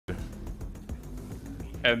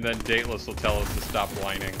And then Dateless will tell us to stop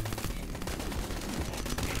whining.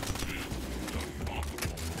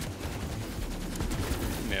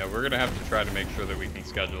 Yeah, we're gonna have to try to make sure that we can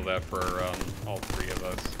schedule that for all three of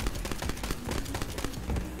us.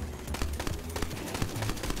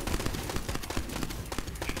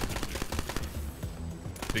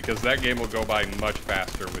 Because that game will go by much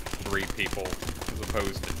faster with 3 people as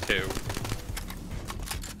opposed to 2.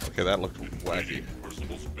 Okay, that looked wacky.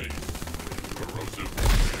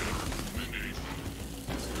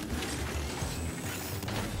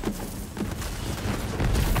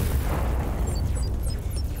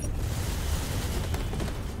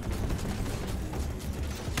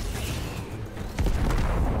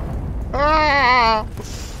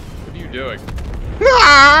 What are you doing?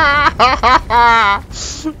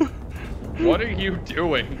 What are you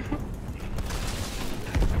doing?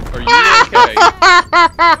 Are you okay?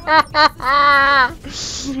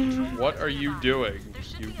 What are you doing,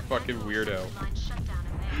 you fucking weirdo?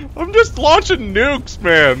 I'm just launching nukes,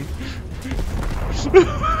 man.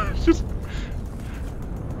 Just...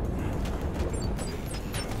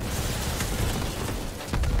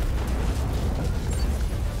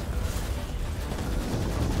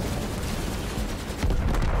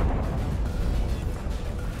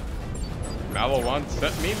 Maliwan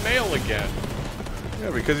sent me mail again.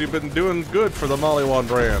 Yeah, because you've been doing good for the Maliwan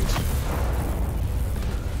brand.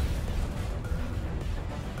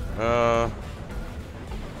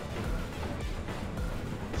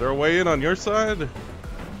 Is there a way in on your side?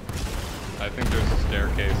 I think there's a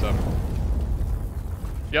staircase up.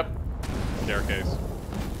 Yep. Staircase.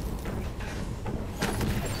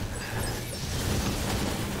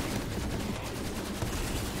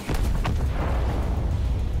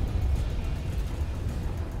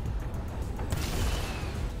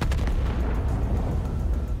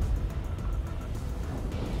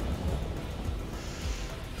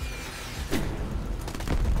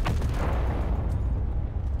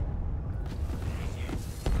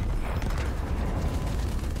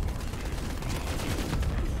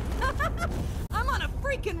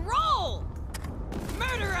 Roll!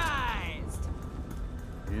 Murderized!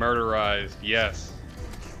 Murderized, yes.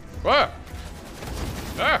 What?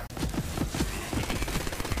 Ah!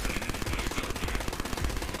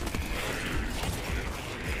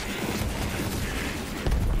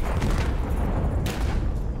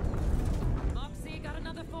 Moxie, got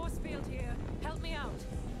another force field here. Help me out.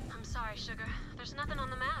 I'm sorry, Sugar. There's nothing on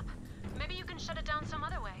the map. Maybe you can shut it down some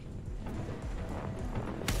other way.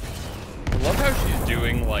 I love how she's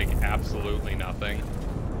doing, like, absolutely nothing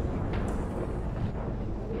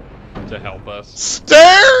to help us.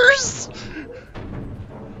 Stairs!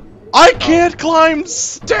 I can't climb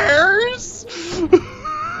stairs!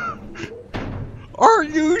 Are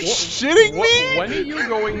you shitting me? When are you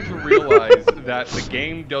going to realize that the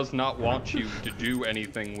game does not want you to do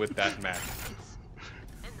anything with that map?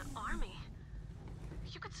 An army?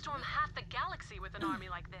 You could storm half the galaxy with an army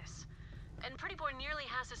like this. And Pretty Boy nearly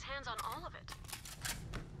has his hands on all of it.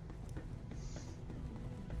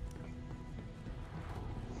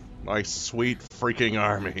 My sweet freaking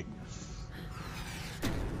army.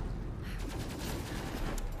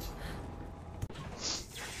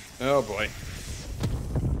 Oh boy.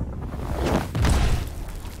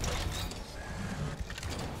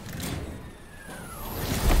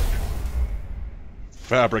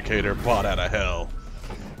 Fabricator bought out of hell.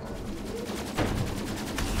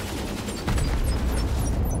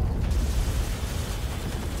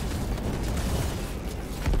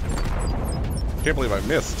 Can't believe I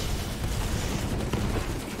missed.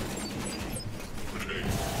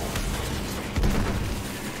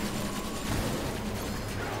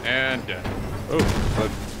 And dead. Oh,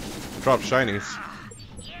 but drop shinies.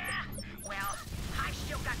 Yeah, well, I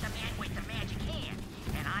still got the man with the magic hand,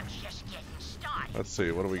 and I'm just getting started. Let's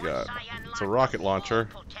see, what do we got? Once I unlock It's a rocket the launcher.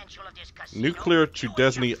 full potential of this casino, Nuclear you and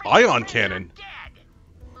Chudesny your ion friends cannon. are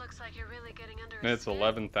dead. Looks like you're really getting under his It's skin.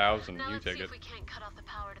 11,000. Now You let's take see it. if we can't cut off the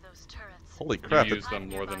power to those turrets. Holy crap, You it's use them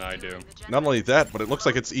more than I do. not only that, but it looks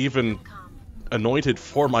like it's even anointed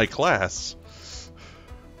for my class.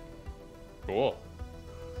 Cool.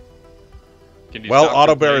 Can you Well, stop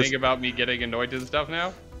Auto Bear complaining is- about me getting annoyed and stuff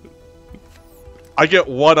now? I get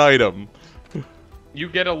one item. You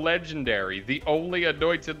get a legendary, the only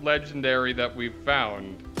anointed legendary that we've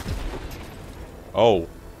found. Oh.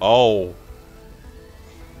 Oh.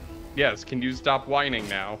 Yes, can you stop whining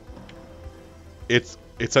now? It's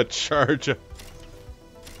a charge.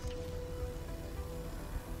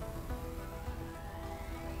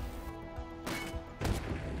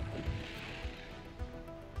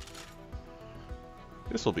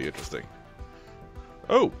 This will be interesting.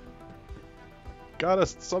 Oh! Got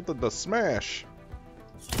us something to smash.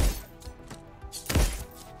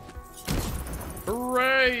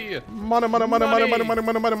 Hooray! Money, money, money, money, money, money,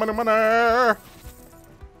 money, money, money, money.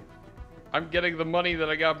 I'm getting the money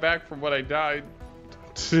that I got back from when I died.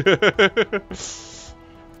 That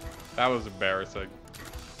was embarrassing.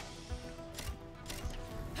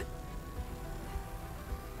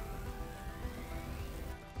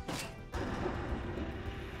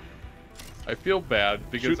 I feel bad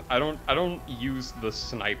because Shoot. I don't use the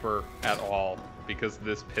sniper at all because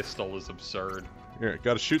this pistol is absurd. Here,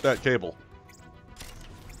 gotta shoot that cable.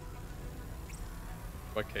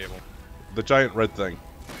 What cable? The giant red thing.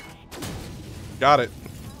 Got it.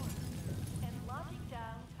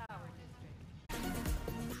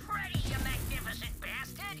 Freddy, you magnificent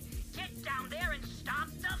bastard! Get down there and stop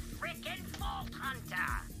the frickin' Vault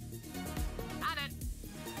Hunter! Got it.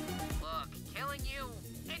 Look, killing you,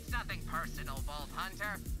 it's nothing personal, Vault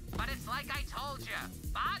Hunter. But it's like I told you.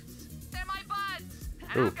 Bots? They're my buds!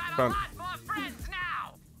 And Ooh, I've got a found- lot more friends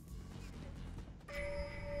now!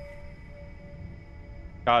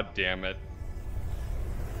 God damn it.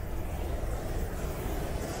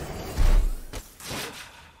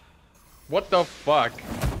 What the fuck?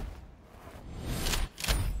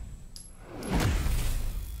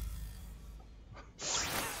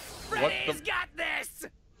 What the got this!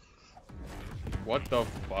 What the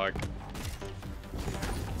fuck?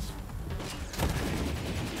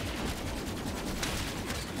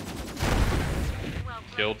 Well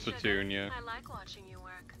Killed played, Sugar. Petunia. I like watching you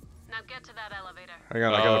work. Now get to that elevator. Hang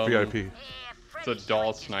on, I got a VIP. Freddy, doll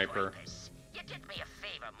you sniper. destroyed this. You did me a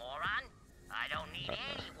favor, moron. I don't need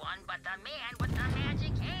anyone but the man with the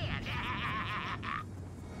magic hand.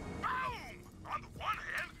 Boom! On the one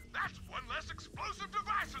hand, that's one less explosive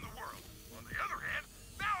device in the world. On the other hand,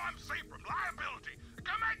 now I'm safe from liability.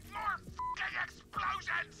 Commit more f***ing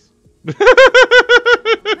explosions!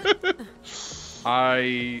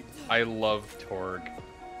 I love Torg.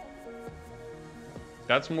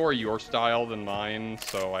 That's more your style than mine,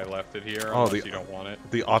 so I left it here Oh, unless the- you don't want it.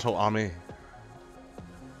 The Auto Ame.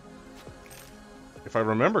 If I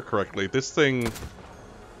remember correctly, this thing...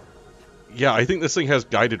 Yeah, I think this thing has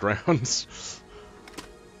guided rounds.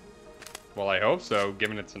 Well, I hope so,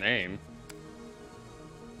 given its name.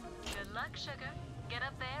 Good luck, Sugar. Get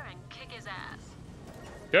up there and kick his ass.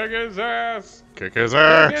 Kick his ass! Kick his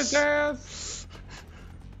Kick his ass! ass!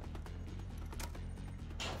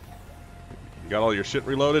 You got all your shit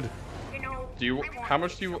reloaded? You know, Do you? How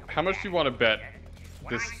much do you want to bet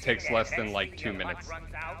this takes less than like 2 minutes?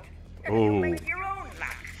 Ooh.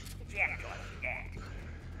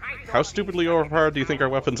 How stupidly overpowered do you think our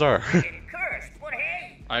weapons are?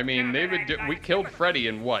 I mean, we killed Freddy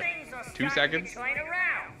in what? 2 seconds?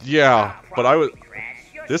 Yeah, but I was...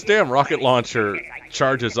 This damn rocket launcher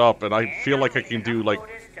charges up, and I feel like I can do, like,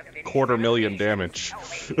 250,000 damage.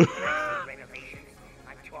 I'm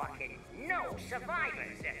talking no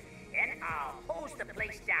survivors. And I'll hose the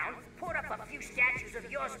place down, put up a few statues of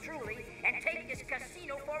yours truly, and take this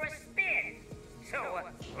casino for a spin. So,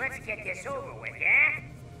 let's get this over with, yeah?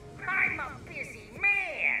 I'm a busy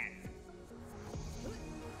man.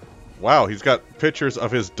 Wow, he's got pictures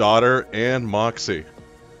of his daughter and Moxie.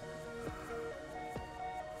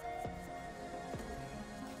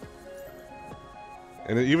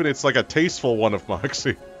 And even it's like a tasteful one of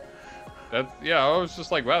Moxie. Yeah, I was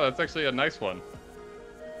just like, wow, that's actually a nice one.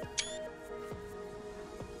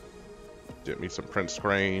 Get me some print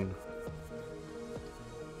screen.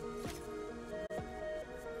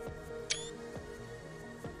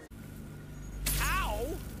 Ow!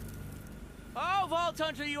 Oh, Vault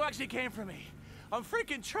Hunter, you actually came for me. I'm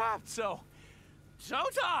freaking trapped, so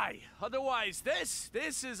die. Otherwise, this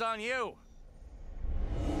is on you.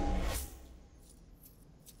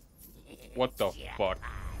 What the fuck?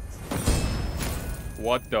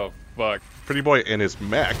 What the fuck? Pretty Boy and his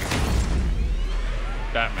mech.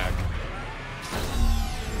 That mech.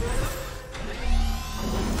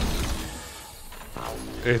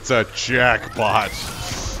 It's a jackpot.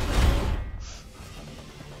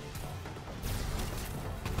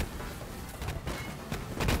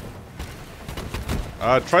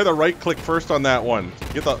 Try the right click first on that one.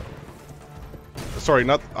 Get the... Sorry,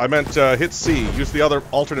 not... I meant hit C. Use the other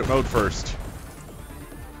alternate mode first.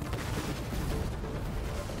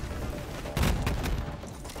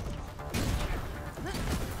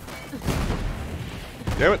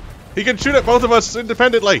 Damn it. He can shoot at both of us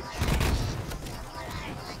independently.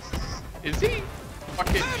 Is he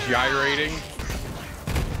fucking gyrating?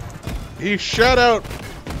 He shot out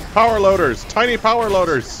power loaders. Tiny power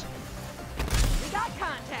loaders. We got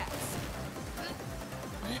contacts.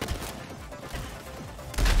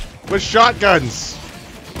 with shotguns.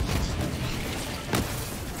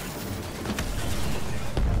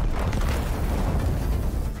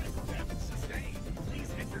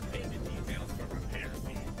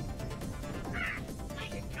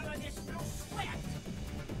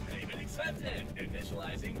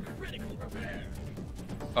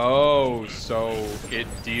 Oh, so it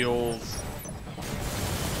deals.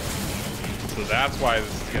 So that's why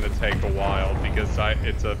this is gonna take a while, because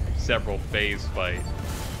it's a several phase fight.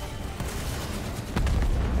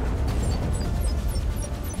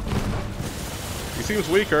 He seems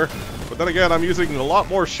weaker, but then again, I'm using a lot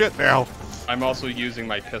more shit now. I'm also using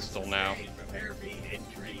my pistol now.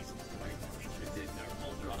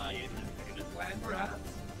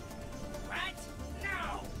 What?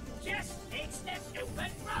 No! Just fix the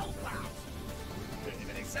stupid robot!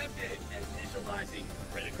 Payment accepted. Initializing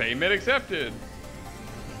critical. Payment accepted.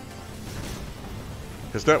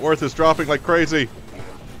 His net worth is dropping like crazy.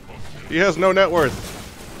 He has no net worth.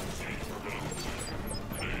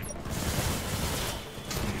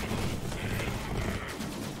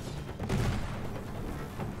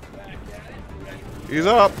 He's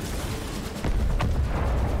up.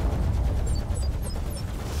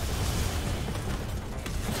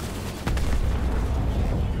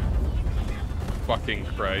 Fucking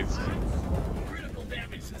Christ. Critical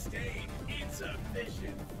damage sustained.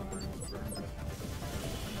 Insufficient.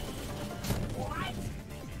 What?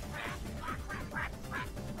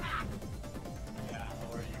 Now,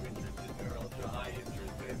 are you interested in our ultra high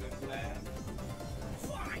interest payment plan?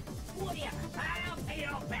 Fine! Whatever! I'll pay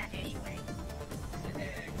it all back anyway!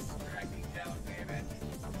 Extracting down payment.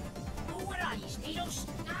 Oh, what are these, needles?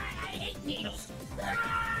 I hate needles!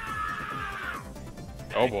 Ah!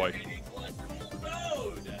 Oh boy. Activating blood cool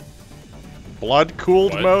mode. Blood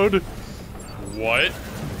cooled What? mode. What?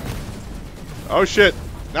 Oh shit.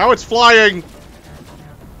 Now it's flying.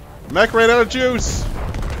 Mech ran out of juice.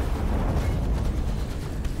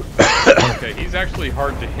 Okay, he's actually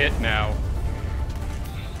hard to hit now.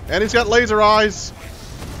 And he's got laser eyes.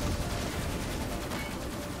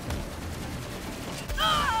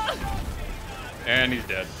 And he's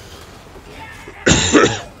dead.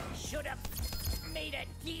 Should have made a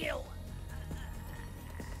deal!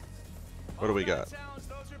 What do we got? Sounds,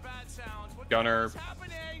 those are bad sounds. What Gunner. the hell's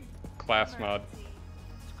happening? Class mod.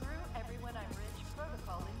 Screw everyone I'm rich.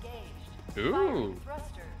 Protocol engaged. Ooh.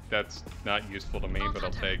 Thrusters. That's not useful to me, but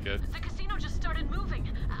I'll take it. The casino just started moving.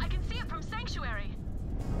 I can see it from Sanctuary.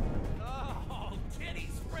 Oh, titty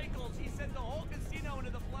sprinkles. He sent the whole casino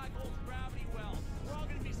into the black hole's gravity well. We're all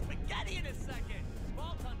gonna be spaghetti in a second.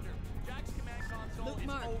 Vault Hunter, Jack's command console is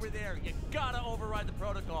over there. You gotta override the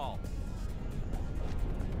protocol.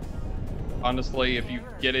 Honestly, if you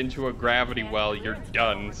get into a gravity well, you're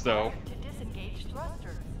done, so. To disengage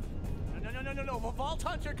thrusters. No. Vault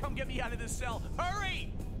Hunter, come get me out of this cell.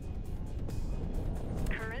 Hurry!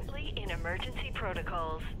 Currently in emergency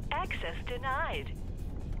protocols. Access denied.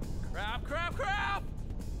 Crap!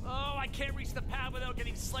 Oh, I can't reach the pad without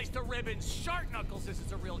getting sliced to ribbons. Shark Knuckles, this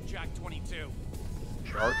is a real Jack 22.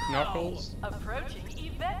 Shark Knuckles? Approaching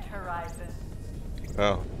event horizon.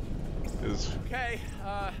 Oh. Is Okay,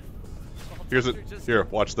 here's it. Hunter, just Here,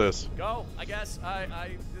 watch this. Go, I guess.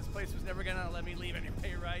 This place was never gonna let me leave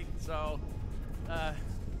anyway, right? So, I'm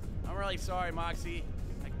really sorry, Moxie.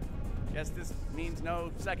 I guess this means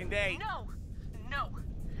no second date. No!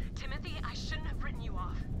 Timothy, I shouldn't have written you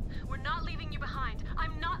off. We're not leaving you behind.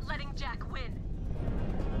 I'm not letting Jack win.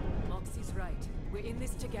 Moxie's right. We're in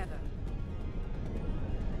this together.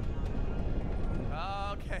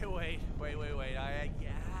 Okay, wait. I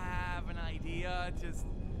have an idea. Just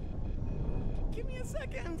give me a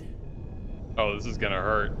second. Oh, this is gonna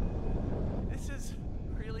hurt. This is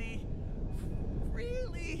really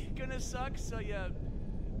gonna suck, so you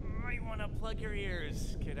might want to plug your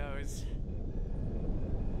ears, kiddos.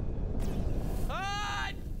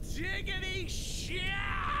 Ah, diggity shit!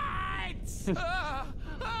 Oh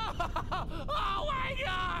my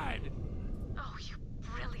god! Oh, you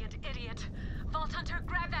brilliant idiot. Vault Hunter,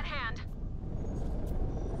 grab that hand.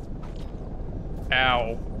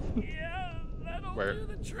 Ow. Yeah, that'll Where? do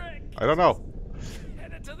the trick. I don't know.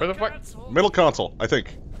 Head it to Where the fuck- console. Middle console, I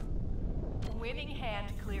think. Winning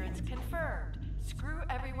hand clearance confirmed. Screw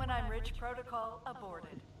everyone I'm rich. Protocol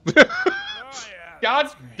aborted. Oh, yeah.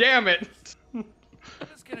 God damn it! I'm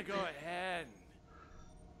just gonna go ahead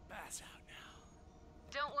and pass out now.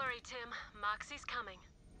 Don't worry, Tim. Moxie's coming.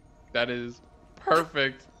 That is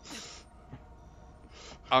perfect.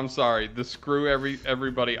 I'm sorry. The screw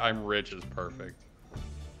everybody I'm rich is perfect.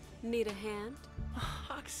 Need a hand?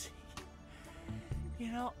 Moxie,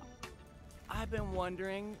 you know, I've been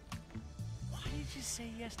wondering, why you just say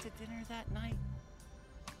yes to dinner that night?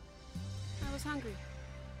 I was hungry.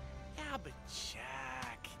 Yeah, but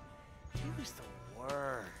Jack, he was the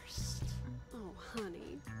worst. Oh,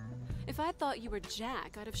 honey. If I thought you were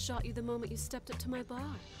Jack, I'd have shot you the moment you stepped up to my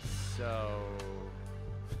bar. So,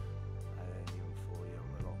 I didn't even fool you a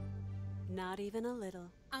little. Not even a little.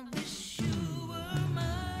 I wish you were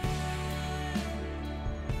mine.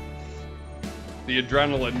 The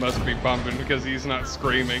adrenaline must be pumping because he's not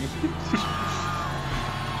screaming.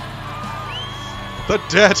 The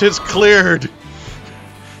debt is cleared!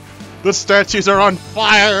 The statues are on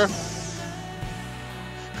fire!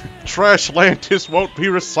 Trashlantis won't be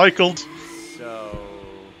recycled! So,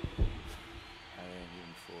 I didn't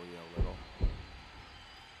even fool you a little.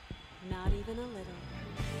 Not even a little.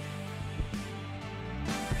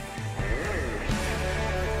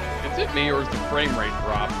 Is it me or is the frame rate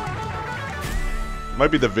drop?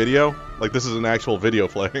 Might be the video. Like, this is an actual video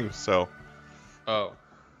playing, so... Oh.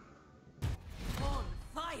 On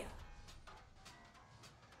fire.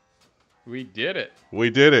 We did it. We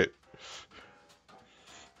did it.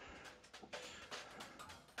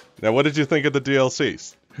 Now, what did you think of the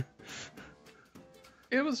DLCs?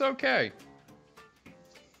 It was okay.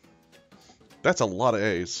 That's a lot of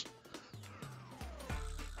A's.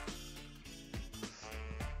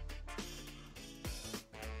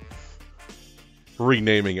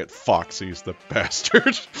 Renaming it Foxy's the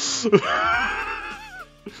bastard.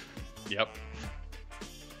 Yep.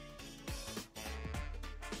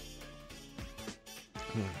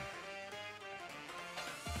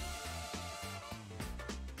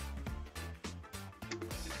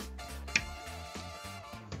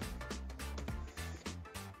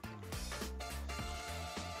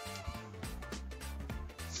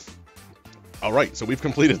 Alright, so we've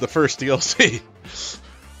completed the first DLC.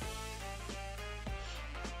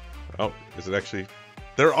 Oh, is it actually...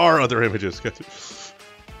 There are other images.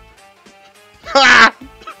 Ha!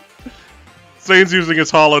 Zane's using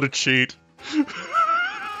his holo to cheat.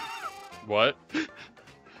 What?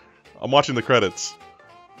 I'm watching the credits.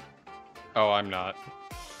 Oh, I'm not.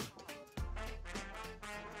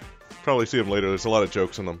 Probably see them later. There's a lot of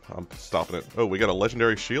jokes in them. I'm stopping it. Oh, we got a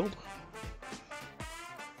legendary shield?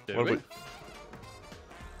 Did What we? do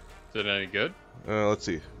Is it any good? Let's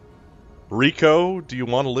see. Rico, do you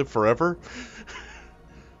want to live forever?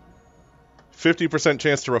 50%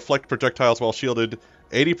 chance to reflect projectiles while shielded.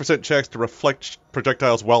 80% chance to reflect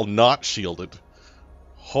projectiles while not shielded.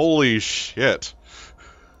 Holy shit.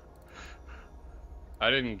 I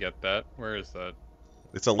didn't get that. Where is that?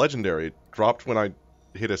 It's a legendary. It dropped when I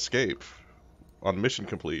hit escape. On mission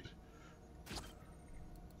complete.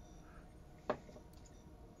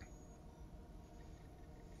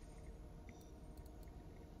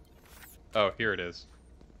 Oh, here it is.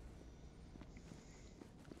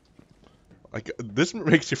 Like, this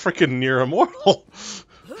makes you freaking near immortal.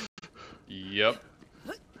 Yep.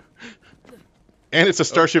 And it's a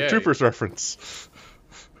Starship Okay. Troopers reference.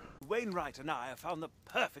 Wainwright and I have found the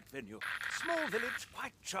perfect venue. Small village,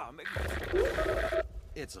 quite charming.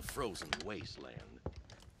 It's a frozen wasteland.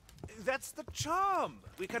 That's the charm.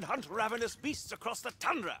 We can hunt ravenous beasts across the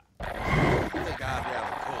tundra. I think I'd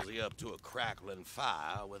rather cozy up to a crackling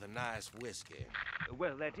fire with a nice whiskey.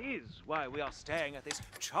 Well, that is why we are staying at this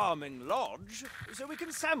charming lodge, so we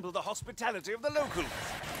can sample the hospitality of the locals.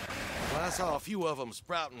 Well, I saw a few of them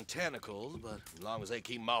sprouting tentacles, but as long as they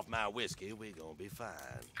keep 'em off my whiskey, we're gonna be fine.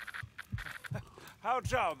 How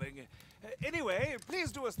charming. Anyway,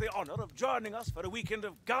 please do us the honor of joining us for a weekend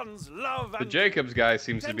of guns, love, The and... Jacobs guy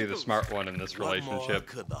seems to be the tentacles. smart one in this What more relationship.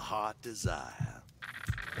 could the heart desire?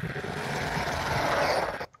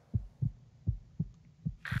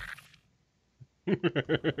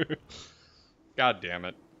 God damn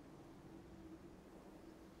it.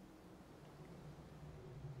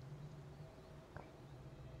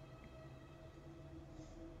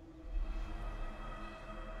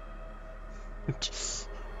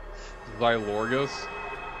 Xylorgus?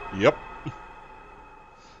 Yep. Of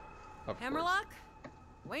course. Hammerlock?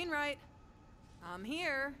 Wainwright. I'm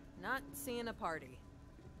here, not seeing a party.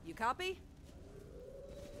 You copy?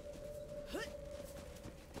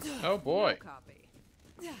 Oh boy. No copy.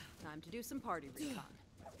 Time to do some party recon.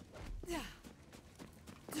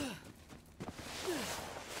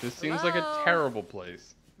 This seems like a Hello? terrible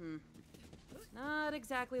place. Not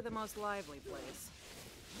exactly the most lively place.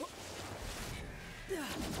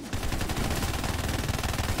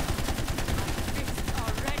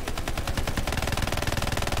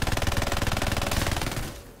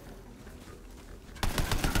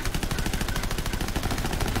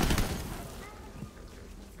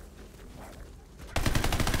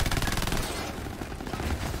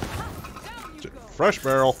 Fresh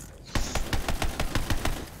barrel.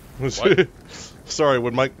 What? Sorry,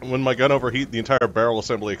 when my gun overheated, the entire barrel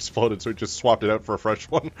assembly exploded, so we just swapped it out for a fresh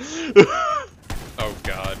one. Oh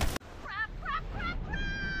god. Crap!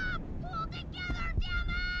 Pull together, damn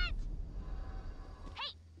it!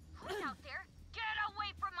 Hey, who's out there? Get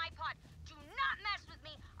away from my pod! Do not mess with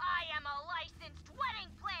me! I am a licensed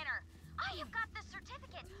wedding planner! I have got the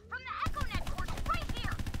certificate from the EchoNet course right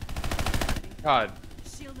here! God.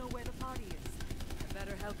 She'll know where the party is. I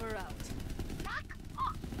better help her out. Back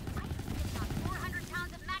off! I am sitting on 400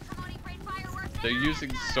 pounds of matrimony-grade fireworks. They're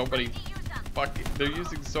using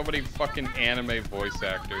so many fucking anime voice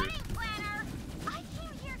actors. I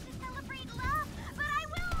came here to celebrate love, but I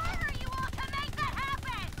will murder you all to make that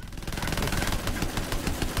happen!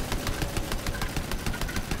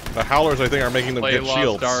 The Howlers, I think, are making them Play get Lost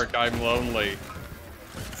shields. Ark, I'm lonely.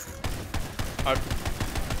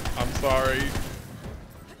 I'm sorry.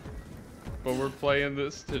 But we're playing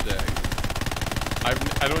this today. I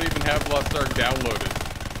don't even have Lost Ark downloaded.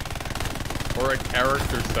 Or a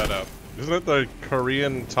character set up. Isn't it the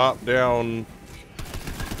Korean top-down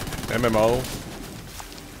MMO?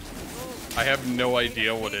 I have no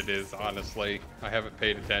idea what it is, honestly. I haven't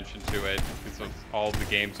paid attention to it because of all the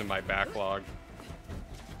games in my backlog.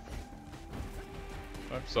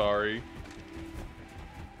 I'm sorry.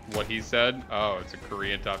 What he said? Oh, it's a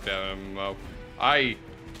Korean top-down MMO.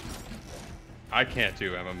 I can't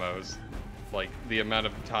do MMOs. Like, the amount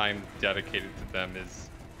of time dedicated to them is,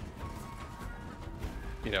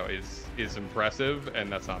 you know, is impressive, and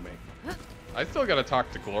that's not me. I still gotta talk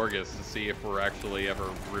to Glorgus to see if we're actually ever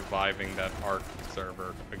reviving that Ark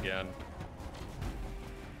server again.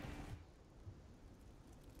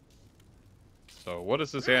 So, what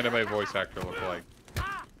does this anime voice actor look like?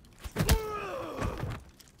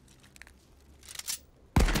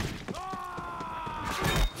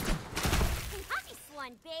 Nice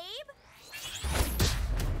one, babe!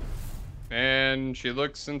 And she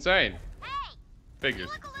looks insane. Hey! Figures.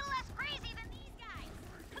 You look a little less crazy than these guys!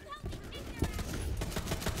 Come help me kick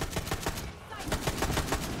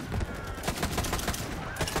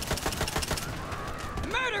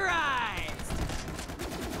their ass!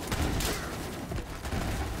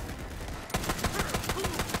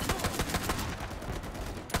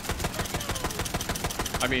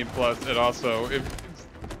 Murderized! I mean, plus, it also...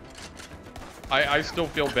 I still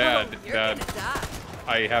feel bad that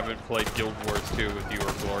I haven't played Guild Wars 2 with you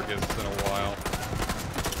or Glorgus in a while.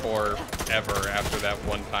 Or ever after that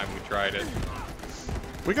one time we tried it.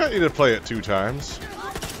 We got you to play it 2 times.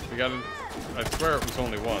 We got it... I swear it was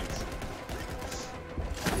only once.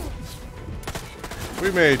 We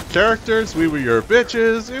made characters, we were your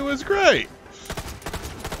bitches, it was great!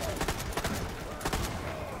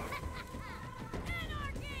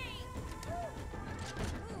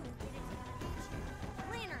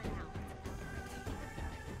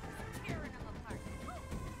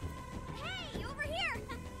 Hey, over here!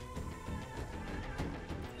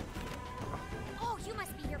 Oh, you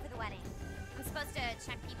must be here for the wedding. I'm supposed to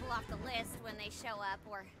check people off the list when they show up,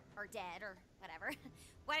 or dead, or whatever.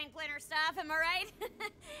 Wedding planner stuff, am I right?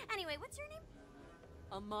 Anyway, what's your name?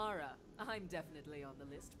 Amara. I'm definitely on the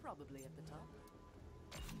list, probably at the top.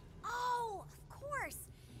 Oh, of course.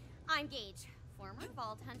 I'm Gage, former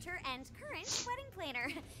Vault Hunter and current wedding planner.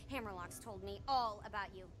 Hammerlocks told me all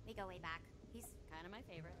about you. We go way back. He's kind of my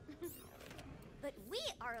favorite. But we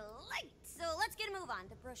are late, so let's get a move on.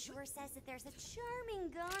 The brochure says that there's a charming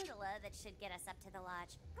gondola that should get us up to the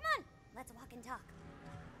lodge. Come on, let's walk and talk.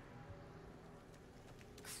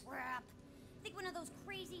 Crap. I think one of those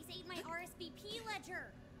crazies ate my RSVP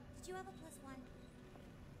ledger. Did you have a +1?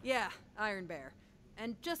 Yeah, Iron Bear.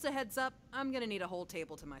 And just a heads up, I'm gonna need a whole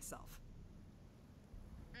table to myself.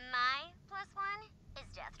 My +1 is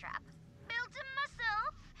Deathtrap. Built him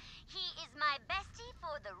myself. He is my bestie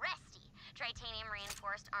for the resty. Titanium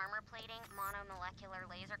reinforced armor plating, monomolecular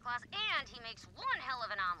laser claws, and he makes one hell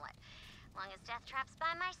of an omelet. Long as Deathtrap's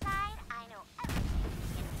by my side, I know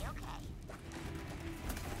everything's gonna be okay.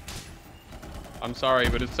 I'm sorry,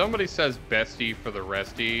 but if somebody says bestie for the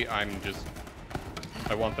resty, I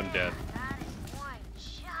want them dead. That is one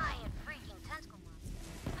giant freaking tentacle monster.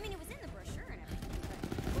 I mean, it was in the brochure and everything,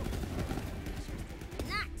 but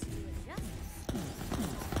not to do it justice.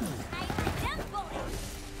 I heard them bullets.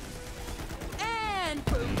 And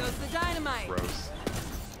boom goes the dynamite. Gross.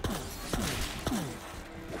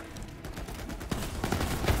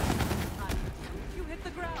 You hit the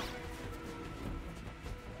ground.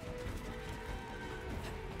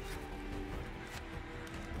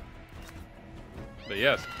 But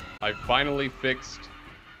yes, I finally fixed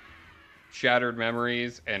Shattered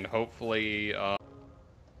Memories, and hopefully,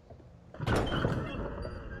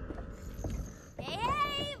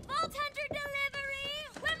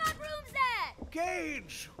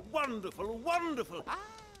 Gage! Wonderful, wonderful. Ah,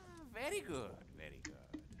 very good, very good.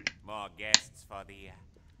 More guests for the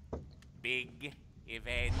big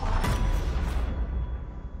event.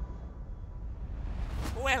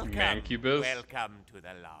 Welcome. Mancubus. Welcome to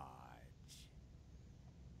the lodge.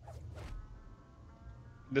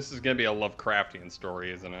 This is gonna be a Lovecraftian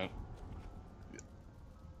story, isn't it?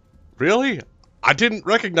 Really? I didn't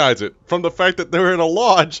recognize it from the fact that they were in a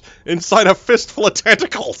lodge inside a fistful of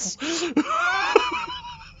tentacles.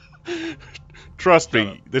 Trust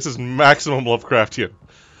me, this is maximum Lovecraftian.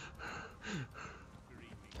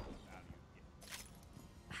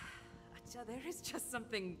 There is just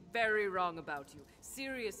something very wrong about you.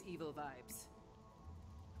 Serious evil vibes.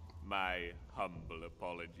 My humble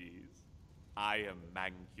apologies. I am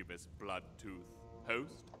Mancubus Bloodtooth,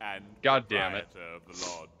 host and God damn it. proprietor of the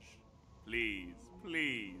lodge. Please,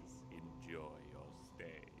 please enjoy your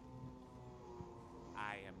stay.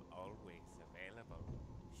 I am always available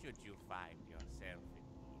should you find yourself in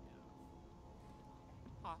need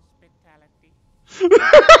of hospitality.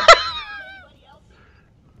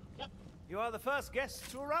 You are the first guests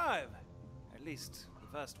to arrive. At least, the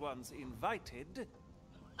first ones invited.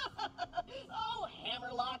 Oh,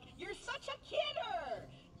 Hammerlock, you're such a kidder!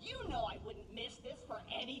 You know I wouldn't miss this for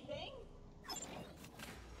anything.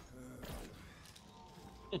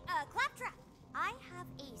 Claptrap, I have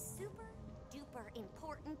a super duper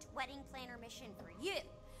important wedding planner mission for you.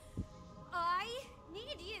 I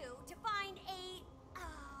need you to find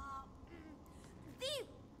the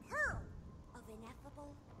pearl of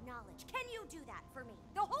ineffable knowledge. Can you do that for me?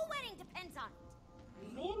 The whole wedding depends on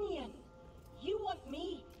it. Minion, you want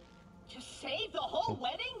me to save the whole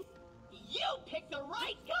wedding? You picked the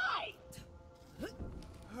right guy!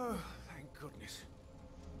 Oh, thank goodness.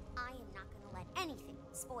 I am not gonna let anything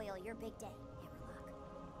spoil your big day, Hammerlock.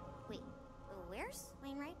 Wait, where's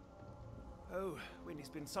Wainwright? Oh, Winnie's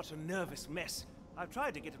been such a nervous mess. I've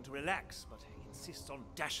tried to get him to relax, but he insists on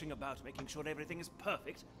dashing about, making sure everything is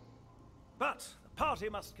perfect. But the party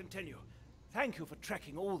must continue. Thank you for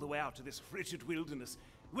trekking all the way out to this frigid wilderness.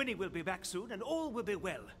 Winnie will be back soon, and all will be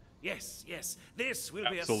well. Yes, yes, this will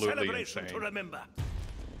be a celebration to remember.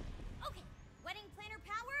 Okay, wedding planner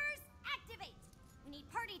powers, activate. We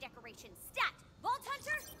need party decorations, stat. Vault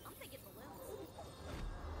Hunter, I'm thinking balloons.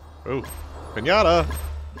 Oh, pinata.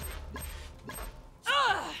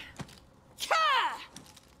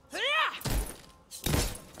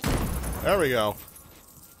 There we go.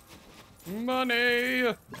 Money!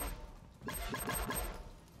 Vault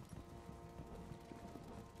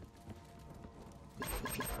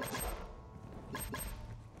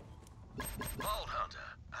Hunter,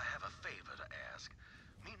 I have a favor to ask.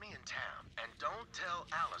 Meet me in town, and don't tell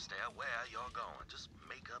Alistair where you're going. Just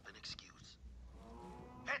make up an excuse.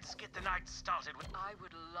 Let's get the night started with... I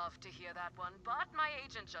would love to hear that one, but my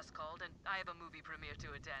agent just called and I have a movie premiere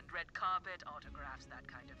to attend. Red carpet, autographs, that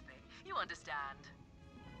kind of thing. You understand?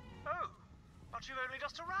 Oh, but you've only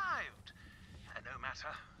just arrived. No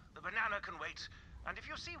matter. The banana can wait. And if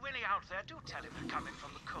you see Winnie out there, do tell him to come in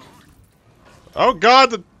from the cold. Oh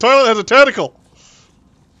god, the toilet has a tentacle!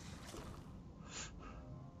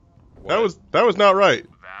 What? That was not right.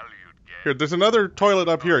 Here, there's another toilet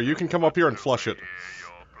up here. You can come up here and flush it.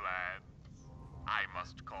 I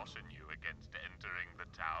must caution you against entering the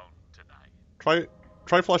town tonight.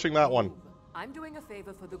 Try flushing that one. I'm doing a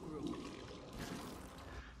favor for the group.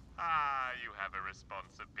 You have a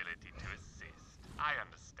responsibility to assist. I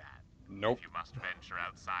understand. Nope. If you must venture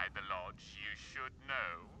outside the lodge, you should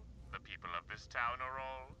know the people of this town are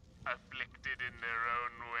all afflicted in their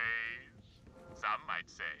own ways. Some might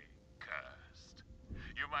say cursed.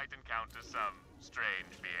 You might encounter some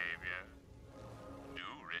strange behavior. Do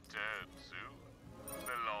return soon.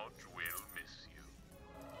 The lodge will miss you.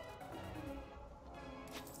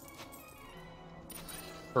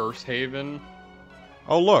 Curse Haven.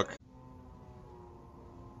 Oh, look.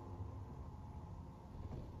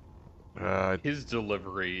 His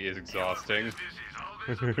delivery is exhausting.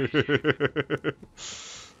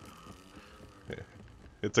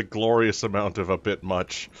 It's a glorious amount of a bit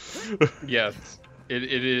much. Yes, it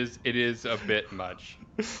is a bit much.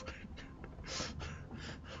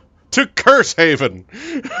 To Curse Haven!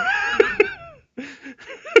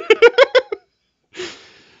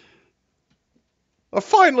 A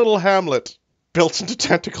fine little hamlet built into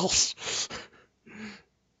tentacles.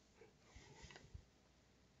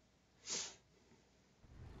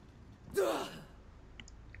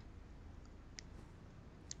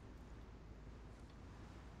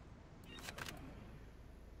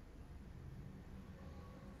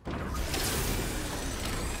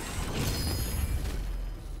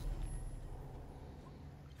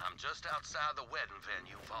 just outside the wedding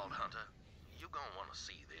venue, Vault Hunter. You gonna want to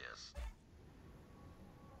see this.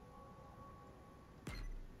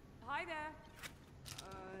 Hi there.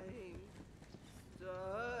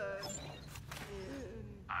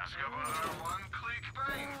 Azkaban one-click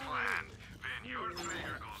brain plan. Then your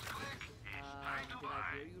finger goes click. It's time to Did I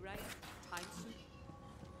buy. hear you right? Time soup?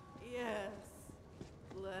 Yes.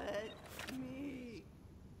 Let me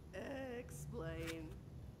explain.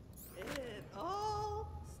 It all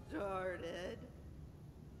started.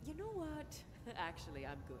 You know what? Actually,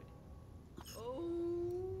 I'm good.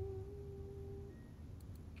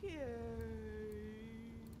 Okay.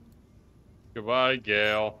 Goodbye,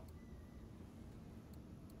 Gail.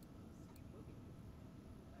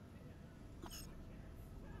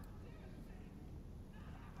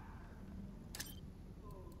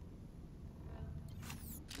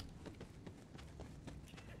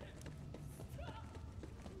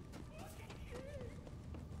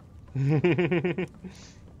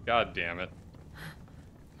 God damn it.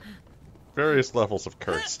 Various levels of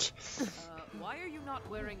cursed. Why are you not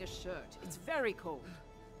wearing a shirt? It's very cold.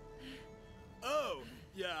 Oh,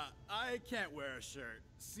 yeah, I can't wear a shirt.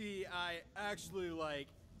 See, I actually, like,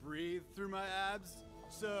 breathe through my abs,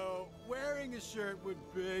 so wearing a shirt would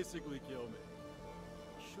basically kill me.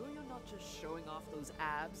 Sure you're not just showing off those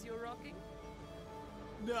abs you're rocking?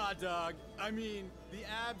 Nah, dog. I mean, the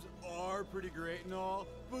abs are pretty great and all,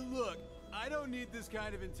 but look, I don't need this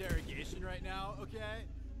kind of interrogation right now, okay?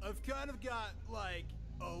 I've kind of got, like,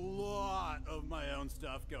 a lot of my own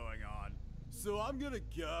stuff going on. So I'm gonna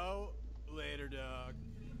go. Later, dog.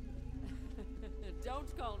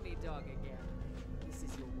 Don't call me dog again. This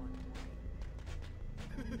is your one.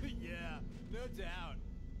 Yeah, no doubt.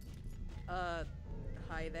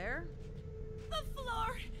 Hi there? The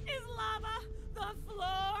floor is lava! The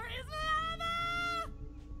floor is lava!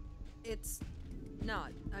 It's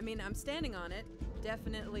not. I mean, I'm standing on it.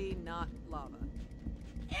 Definitely not lava.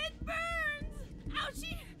 It burns!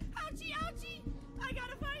 Ouchie! Ouchie! Ouchie! I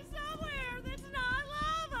gotta find somewhere that's not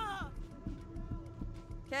lava!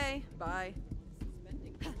 Okay, bye.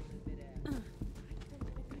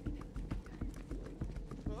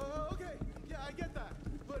 Okay, yeah, I get that.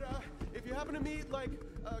 But if you happen to meet, like,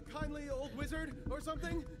 a kindly old wizard or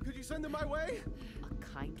something, could you send them my way? A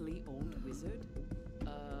kindly old wizard?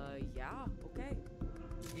 Yeah, okay.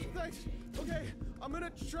 Thanks. Okay, I'm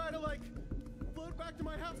gonna try to, like, float back to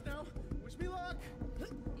my house now. Wish me luck.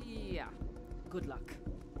 Yeah, good luck.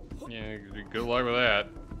 Yeah, good luck with that.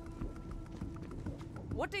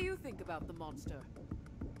 What do you think about the monster?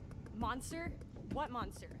 Monster? What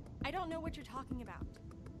monster? I don't know what you're talking about.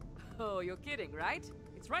 Oh, you're kidding, right?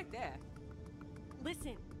 It's right there.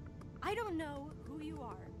 Listen, I don't know who you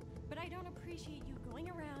are, but I don't appreciate you going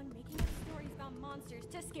around making up stories about monsters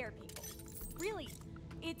to scare people. Really,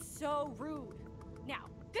 it's so rude. Now,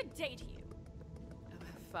 good day to you.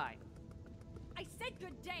 Fine. I said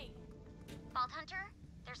good day. Vault Hunter,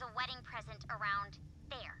 there's a wedding present around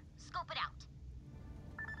there. Scope it out.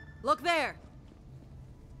 Look there!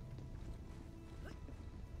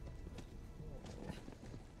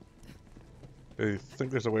 I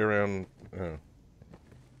think there's a way around. Oh.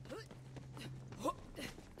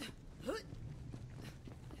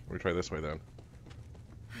 We try this way then.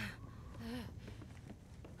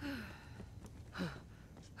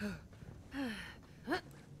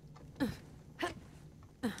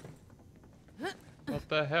 What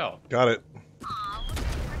the hell? Got it. Aw, looks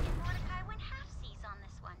like Mordecai went halfsies on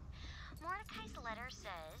this one. Mordecai's letter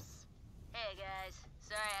says, Hey guys,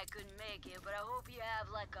 sorry I couldn't make it, but I hope you have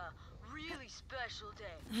like a really special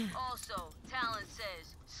day. Also, Talon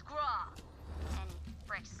says, scraw. and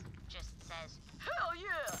Bricks just says, Hell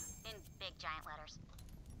yeah! in big giant letters.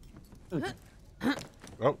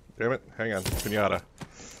 Oh, damn it. Hang on. Pinata.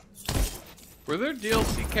 Were there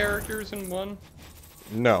DLC characters in 1?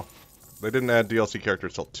 No. They didn't add DLC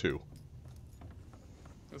characters till 2.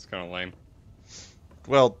 That's kind of lame.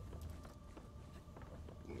 Well,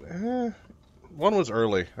 1 was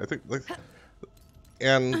early. I think, like,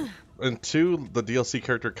 and in 2, the DLC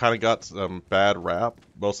character kind of got some bad rap,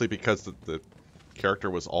 mostly because the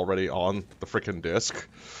character was already on the frickin' disc.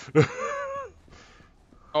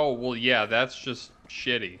 Oh, well, yeah, that's just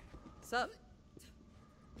shitty. Sup?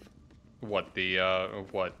 What, the,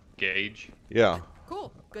 what, Gage? Yeah.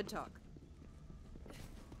 Cool. Good talk.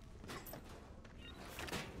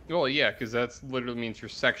 Well, yeah, because that literally means you're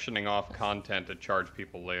sectioning off content to charge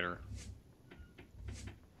people later.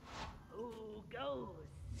 Who goes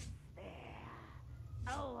there?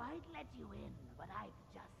 Oh, I'd let you in, but I've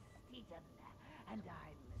just eaten, and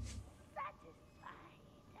I'm satisfied.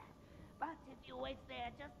 But if you wait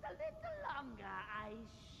there just a little longer, I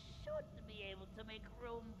should be able to make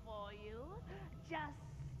room for you. Just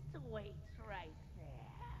wait right there.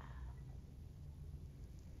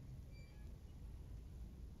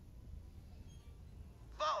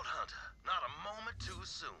 Vault Hunter, not a moment too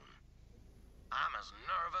soon. I'm as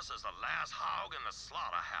nervous as the last hog in the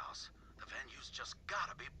slaughterhouse. The venue's just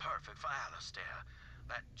gotta be perfect for Alistair.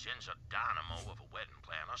 That ginger dynamo of a wedding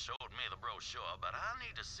planner showed me the brochure, but I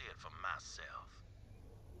need to see it for myself.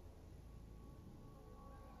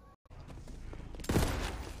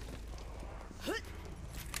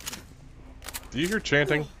 Do you hear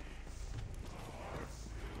chanting?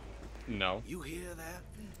 No. You hear that?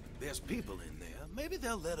 There's people in there. Maybe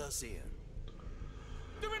they'll let us in.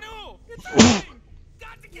 The renewal! It's happening!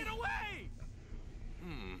 Got to get away!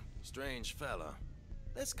 Strange fella.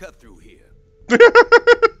 Let's cut through here.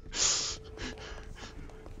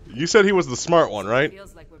 You said he was the smart one, right?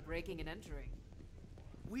 Feels like we're breaking and entering.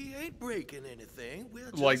 We ain't breaking anything.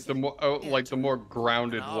 We're just Like the more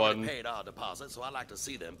grounded I already one. paid our deposit, so I like to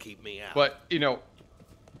see them keep me out. But, you know,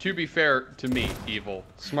 to be fair to me, Evil,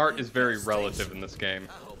 smart is very relative in this game.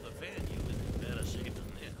 I hope the venue is in better shape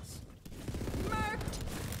than this.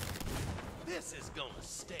 This is gonna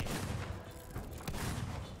stand.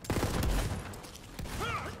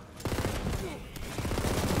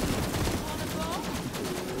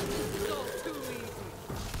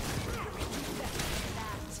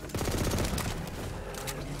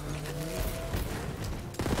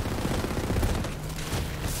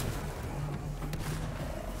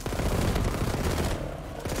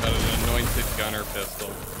 Got an anointed gunner pistol.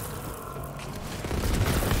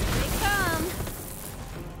 They come.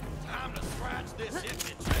 Time to scratch this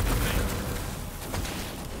itch.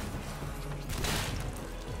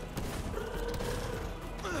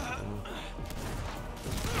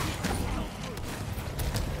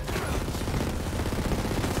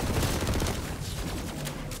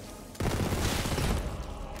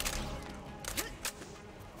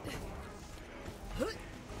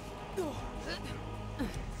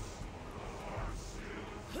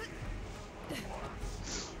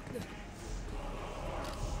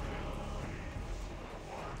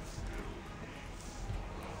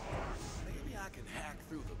 Maybe I can hack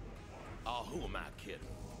through the... Oh, who am I kidding?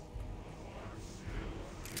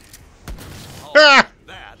 Oh,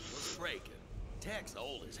 that was breaking. Tech's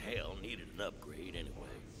old as hell, needed an upgrade anyway.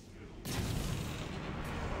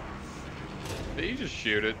 Did you just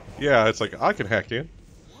shoot it? Yeah, it's like, I can hack in.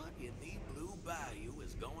 What in the Blue Bayou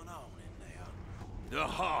is going on in there? The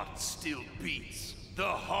heart still beats. The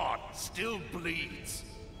heart still bleeds.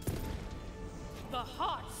 The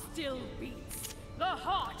heart still beats. The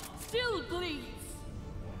heart still bleeds.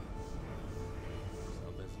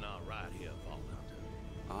 Something's not right here, Vault Hunter.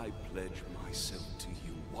 I pledge myself to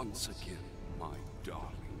you once again, my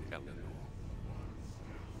darling Eleanor.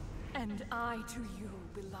 And I to you,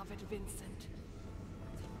 beloved Vincent.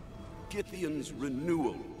 Githyan's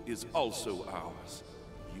renewal is also ours.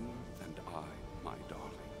 You and I, my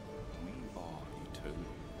darling, we are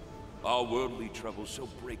eternal. Our worldly troubles shall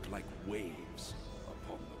break like waves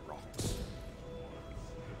upon the rocks.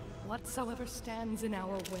 Whatsoever stands in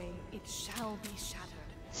our way, it shall be shattered.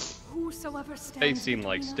 Whosoever stands They seem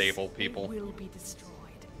like between us, stable people. will be destroyed.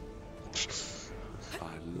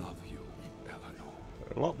 I love you, Eleanor.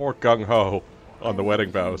 A lot more gung-ho on the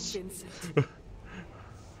wedding vows. Vincent.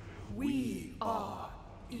 We are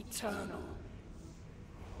eternal.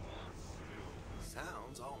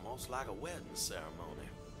 Sounds almost like a wedding ceremony.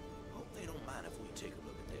 Hope they don't mind if we take a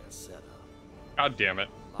look at their setup. God damn it.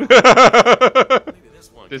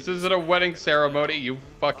 This isn't a wedding ceremony, you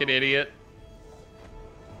fucking idiot.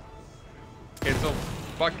 It's a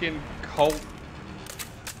fucking cult.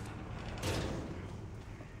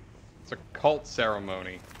 It's a cult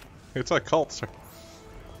ceremony. It's a cult, sir.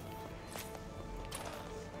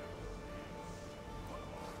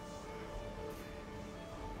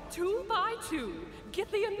 Two by two,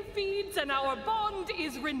 Githyan feeds and our bond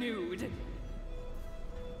is renewed.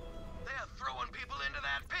 They're throwing people into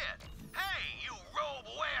that pit. Hey, you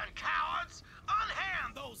robe-wearing cowards!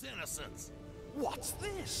 Unhand those innocents! What's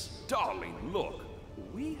this? Darling, look.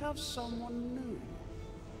 We have someone new.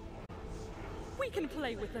 We can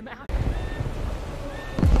play with them after.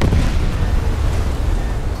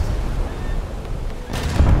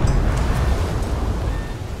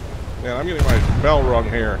 Man, I'm getting my bell rung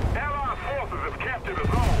here. Allied forces have captured us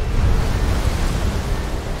all.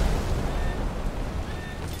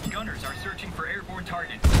 Gunners are searching for airborne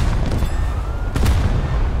targets.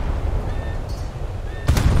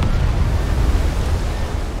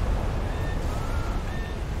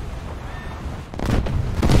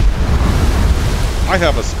 I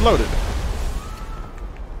have exploded.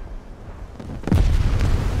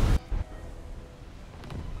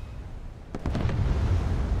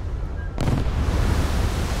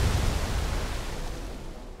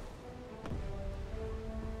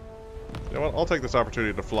 You know what? I'll take this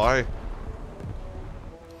opportunity to fly.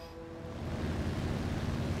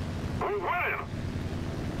 We're winning!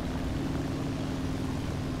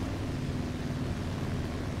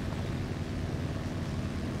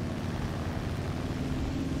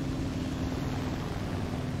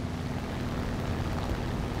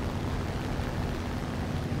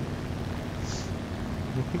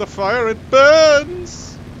 The fire, it burns!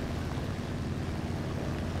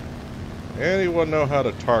 Anyone know how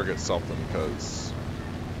to target something? Because...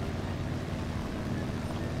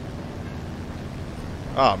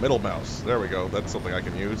 Ah, middle mouse. There we go. That's something I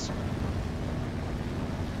can use.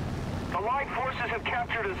 The Allied forces have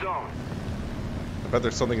captured a zone. I bet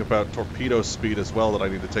there's something about torpedo speed as well that I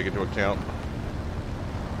need to take into account.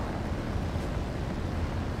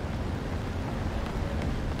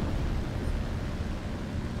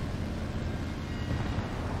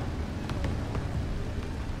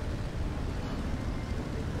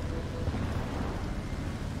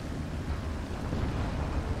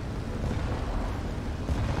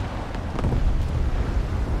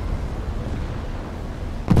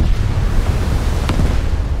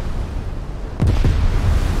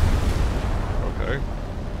 Okay.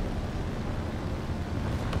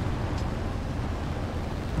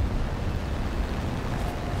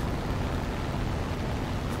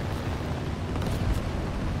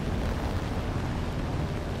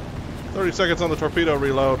 "30 seconds on the torpedo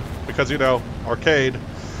reload," because, you know, arcade.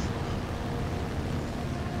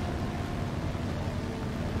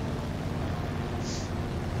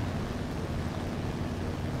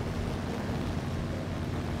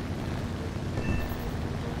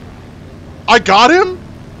 I got him?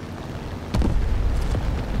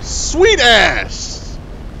 Sweet ass!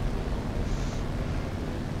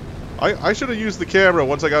 I should have used the camera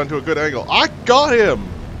once I got into a good angle. I got him!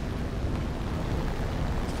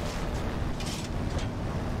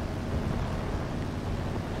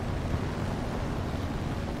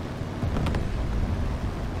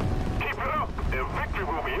 Keep it up, and victory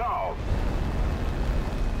will be ours.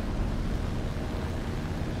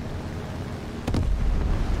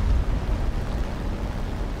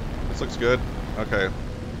 This looks good. Okay.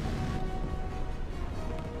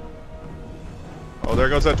 Oh, there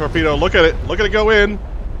goes that torpedo. Look at it. Look at it go in.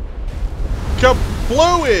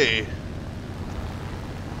 Kablooey!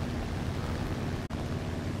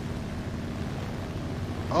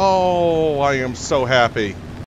 Oh, I am so happy.